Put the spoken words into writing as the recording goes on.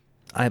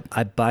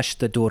I bashed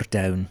the door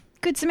down.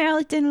 Good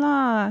Samaritan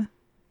law.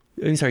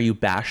 I'm sorry, you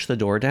bash the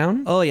door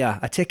down? Oh yeah,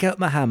 I take out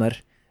my hammer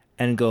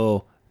and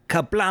go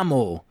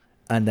kablamo,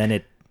 and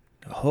then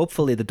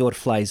hopefully the door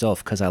flies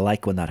off because I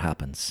like when that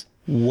happens.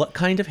 What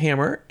kind of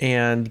hammer?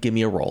 And give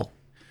me a roll.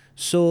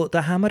 So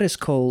the hammer is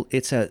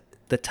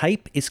the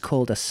type is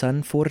called a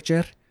Sun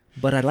Forger,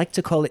 but I like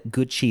to call it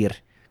good cheer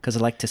because I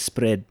like to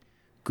spread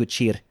good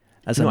cheer.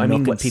 As No, I'm I mean,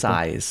 knocking what people.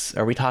 size?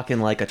 Are we talking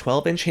like a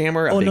 12-inch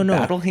hammer, a Oh big no,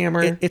 battle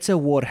hammer? It's a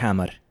war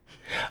hammer.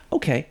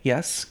 Okay,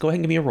 yes. Go ahead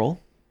and give me a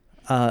roll.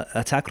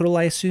 Attack roll,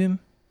 I assume.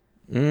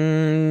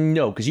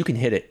 No, because you can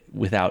hit it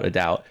without a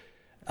doubt.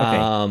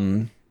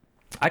 Okay.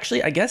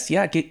 Actually, I guess,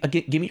 yeah,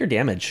 give me your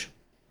damage.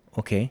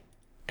 Okay.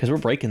 Because we're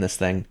breaking this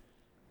thing.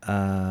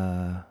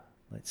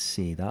 Let's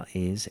see. That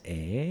is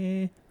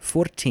a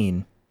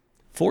 14.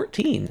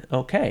 14.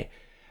 Okay.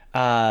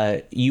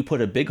 You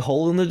put a big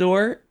hole in the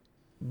door,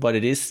 but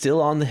it is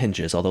still on the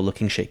hinges, although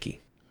looking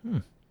shaky.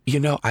 You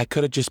know, I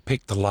could have just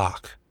picked the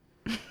lock.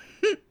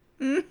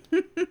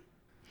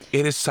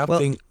 It is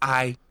something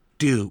I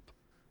do.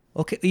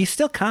 Okay, you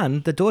still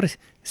can. The door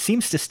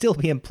seems to still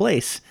be in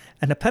place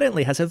and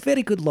apparently has a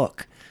very good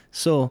lock.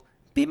 So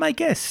be my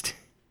guest.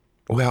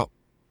 Well,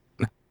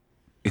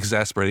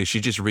 exasperated, she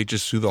just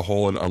reaches through the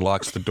hole and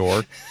unlocks the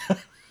door.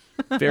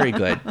 Very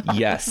good.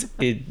 Yes.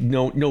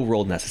 No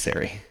roll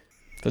necessary.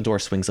 The door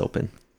swings open.